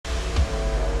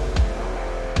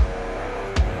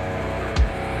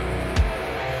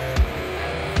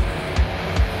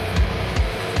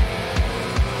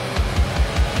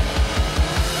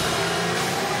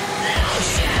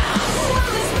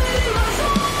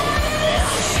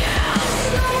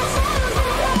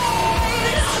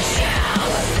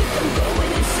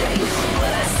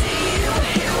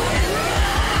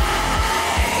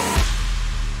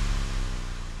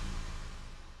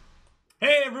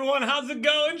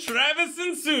Travis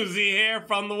and Susie here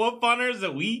from the Wolf HunterZ,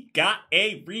 and we got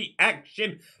a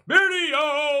reaction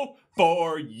video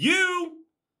for you.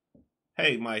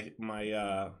 Hey, my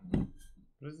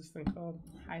what is this thing called?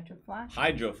 Hydro Flask.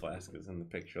 Hydro Flask is in the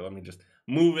picture. Let me just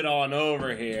move it on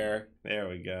over here. There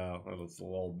we go. That looks a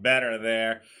little better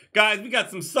there. Guys, we got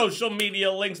some social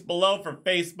media links below for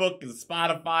Facebook and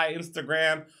Spotify,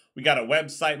 Instagram. We got a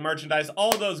website, merchandise,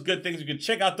 all those good things. You can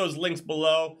check out those links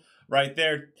below right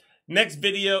there. Next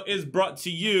video is brought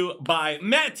to you by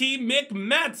Matty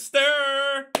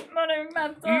McMatster.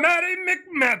 Matty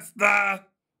McMatster.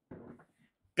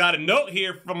 Got a note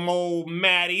here from old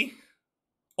Matty.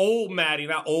 Old Matty,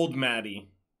 not old Matty.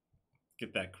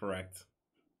 Get that correct.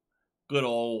 Good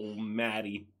old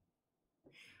Matty.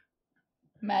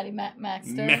 Matty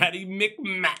McMaster. Matty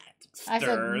McMaster. I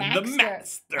said Maxter. The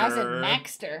Maxter. I said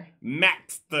Maxter.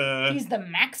 Maxter. He's the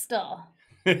Maxter.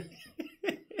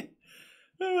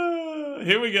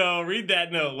 Here we go. Read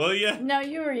that note, will you? No,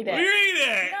 you read it. Read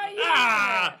it. No, you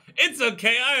read it. It's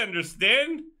okay. I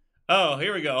understand. Oh,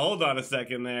 here we go. Hold on a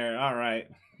second there. All right.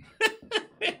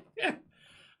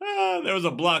 There was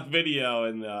a blocked video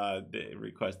and they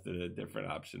requested a different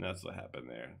option. That's what happened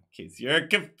there. In case you're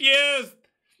confused.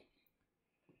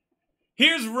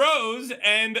 Here's Rose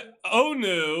and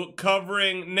Onew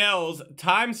covering Nell's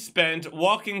time spent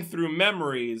walking through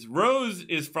memories. Rose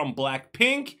is from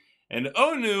Blackpink and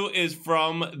Onew is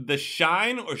from the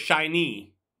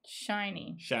Shinee.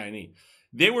 Shinee.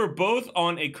 They were both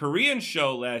on a Korean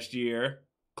show last year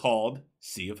called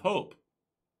Sea of Hope.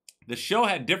 The show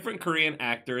had different Korean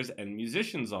actors and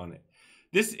musicians on it.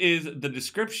 This is the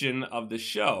description of the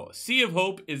show. Sea of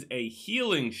Hope is a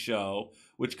healing show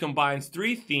which combines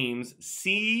three themes: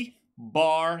 sea,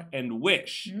 bar, and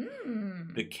wish.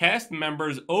 The cast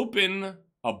members open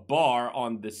a bar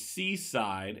on the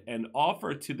seaside and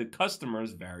offer to the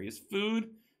customers various food,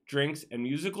 drinks, and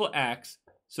musical acts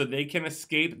so they can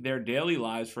escape their daily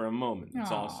lives for a moment.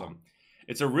 It's awesome.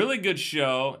 It's a really good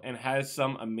show and has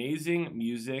some amazing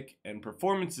music and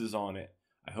performances on it.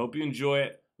 I hope you enjoy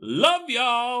it. Love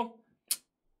y'all.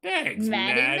 Thanks,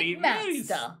 Matty. Matty's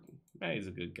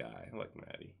a good guy. I like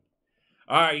Matty.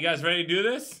 All right, you guys ready to do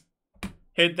this?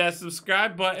 Hit that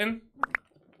subscribe button.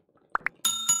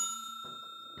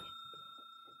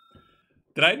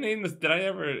 Did I name this? Did I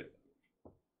ever?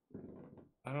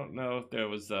 I don't know if there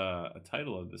was a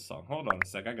title of this song. Hold on a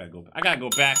sec. I gotta go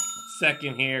back a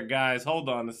second here, guys. Hold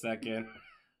on a second.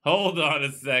 Oh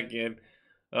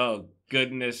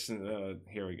goodness.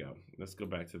 Here we go. Let's go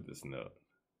back to this note.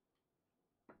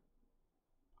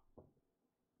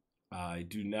 I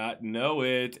do not know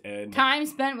it. And time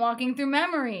spent walking through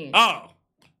memories. Oh,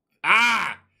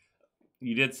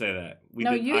 you did say that.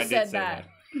 You said that.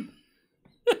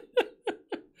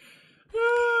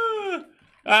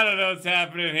 I don't know what's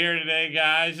happening here today,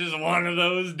 guys. Just one of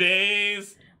those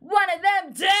days. One of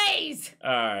them days.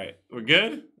 All right. We're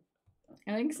good?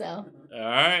 I think so. All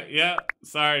right. Yeah.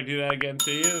 Sorry to do that again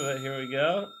to you, but here we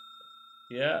go.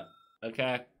 Yeah.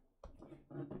 Okay.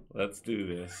 Let's do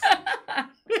this.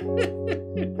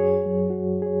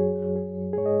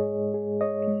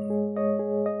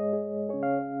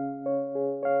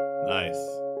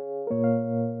 Nice.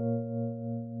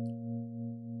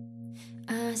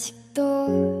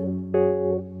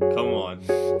 Come on.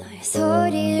 너의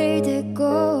소리를 듣고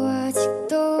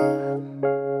아직도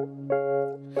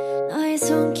너의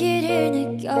손길을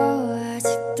느껴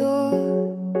아직도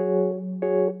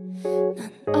난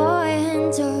너의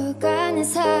흔적 안에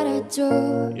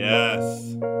살았죠.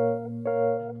 Yes.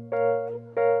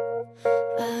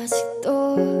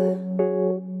 아직도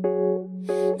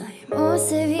너의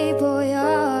모습이 보여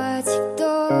아직도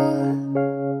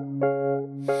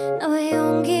너의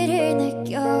용기를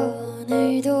느껴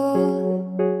오늘도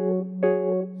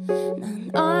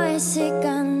난 너의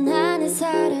시간 안에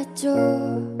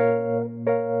살았죠.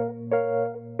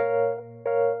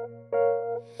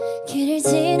 길을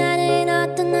지나는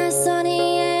어떤 낯선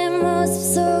이의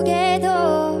모습 속에도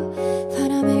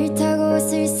바람을 타고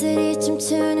쓸쓸히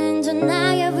춤추는 저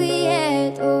낙엽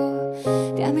위에도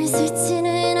뺨을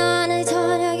스치는 어느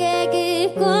저녁의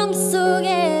그 공기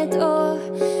속에도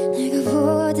내가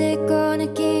보고 듣고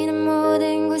느끼는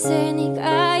모든 곳에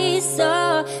네가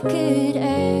있어.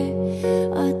 그래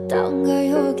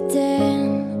어떤가요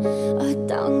그땐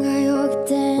어떤가요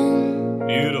그땐.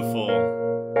 Beautiful.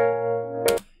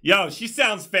 Yo, she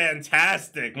sounds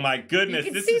fantastic. My goodness,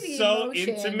 this is so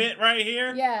intimate right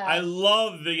here. Yeah. I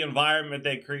love the environment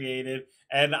they created.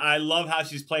 And I love how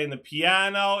she's playing the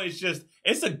piano.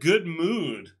 It's a good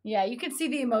mood. Yeah, you can see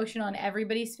the emotion on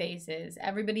everybody's faces.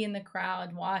 Everybody in the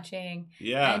crowd watching.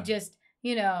 Yeah. And just,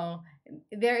 you know,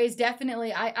 there is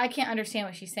definitely, I can't understand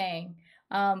what she's saying,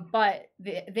 but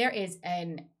there is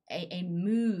a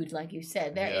mood, like you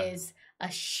said. There is a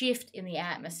shift in the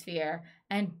atmosphere,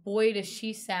 and boy, does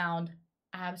she sound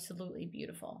absolutely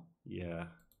beautiful. Yeah.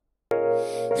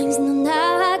 당신은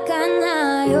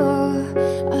나왔나요?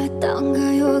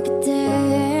 어떤가요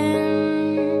그땐?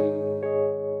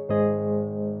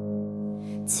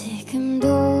 지금도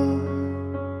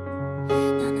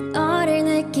나는 너를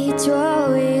느끼죠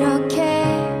이렇게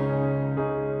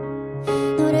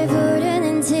노래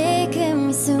부르는 지금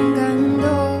이 순간도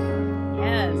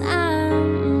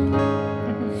난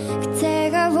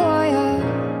그때가 보여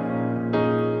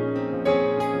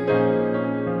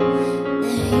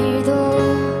내일도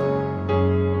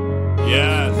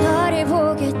너를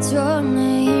보겠죠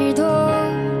내일도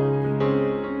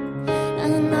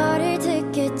나는 너를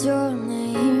듣겠죠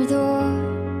내일도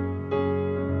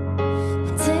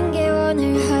모든 게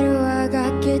오늘 하루와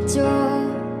같겠죠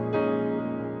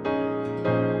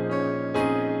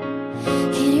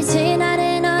길을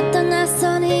지나는 어떤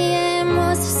낯선 이의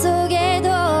모습 속에도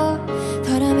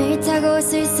바람을 타고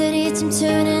쓸쓸히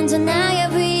춤추는 저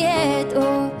나의 위에도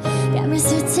뺨을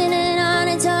스치는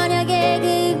어느 저녁의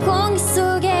그 공기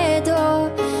속에도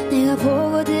내가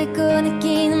보고 듣고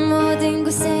느끼는 모든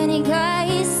곳에 네가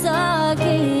있어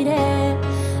그래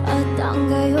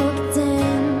어떤가요 그땐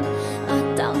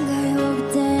어떤가요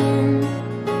그땐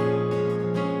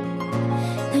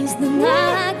당신은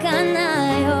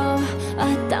나가나요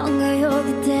어떤가요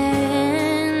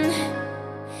그땐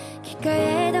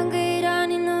길가에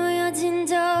덩그러니 놓여진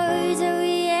저 의자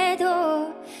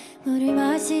위에도 물을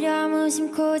마시려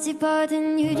무심코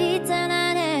집어든 유리잔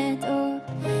안에도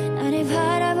나를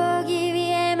바라보기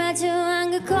위해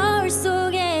마주한 그 거울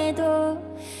속에도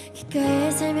길가에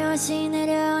살며시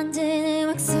내려앉은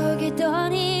음악 속에도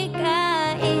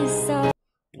네가 있어.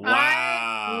 Wow.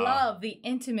 I love the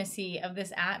intimacy of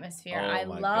this atmosphere. I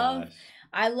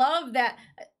love that.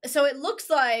 So it looks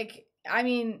like, I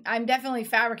mean, I'm definitely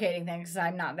fabricating things because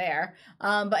I'm not there.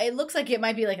 But it looks like it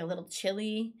might be like a little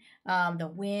chilly. The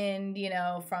wind, you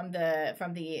know, from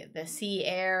the sea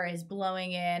air is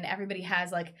blowing in. Everybody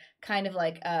has like kind of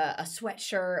like a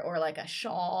sweatshirt or like a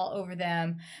shawl over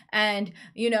them. And,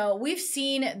 you know, we've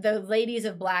seen the ladies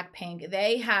of Blackpink.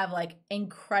 They have like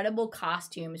incredible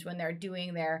costumes when they're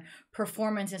doing their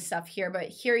performance and stuff here. But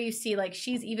here you see like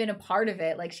she's even a part of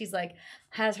it. Like she's like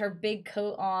has her big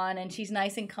coat on and she's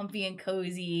nice and comfy and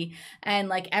cozy. And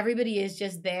like everybody is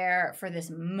just there for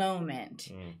this moment,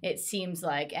 it seems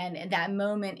like. And that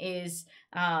moment is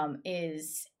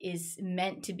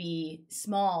meant to be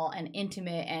small and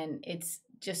intimate, and it's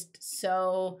just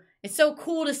so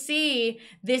cool to see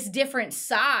this different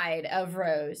side of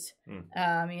Rose. You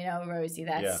know, Rosie,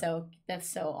 that's so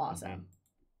awesome.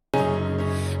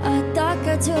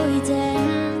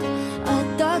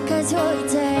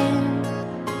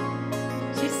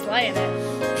 She's slaying it.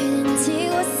 그는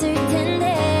지웠을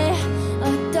텐데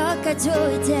어떡하죠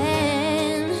이젠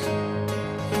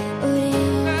우리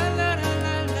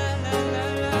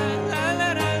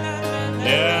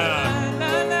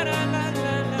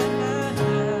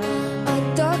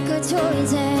어떡하죠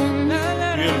이젠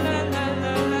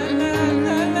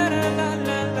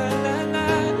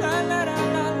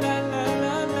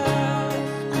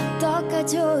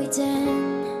어떡하죠 이젠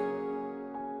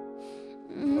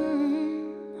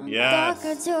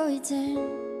어떡하죠 이젠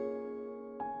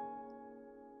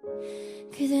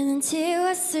그대는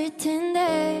지웠을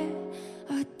텐데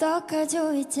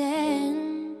어떡하죠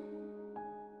이젠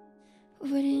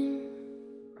우린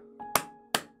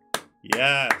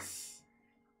Yes.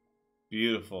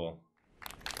 Beautiful.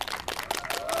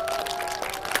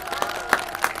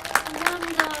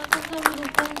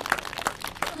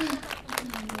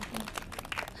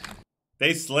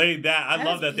 They slayed that. I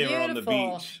love that they were on the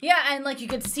beach. Yeah, and like you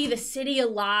could see the city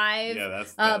alive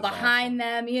that's behind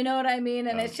awesome. them. You know what I mean?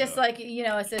 And it's just like, you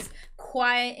know, it's this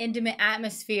quiet, intimate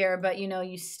atmosphere, but you know,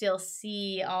 you still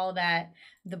see all that,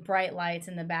 the bright lights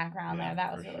in the background there.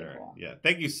 That was really cool. Yeah,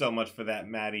 thank you so much for that,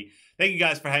 Maddie. Thank you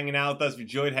guys for hanging out with us. If you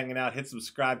enjoyed hanging out, hit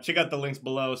subscribe. Check out the links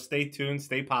below. Stay tuned.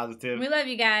 Stay positive. We love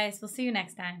you guys. We'll see you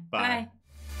next time. Bye.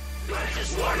 Bye. I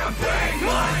just wanna bang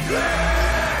my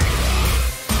dream.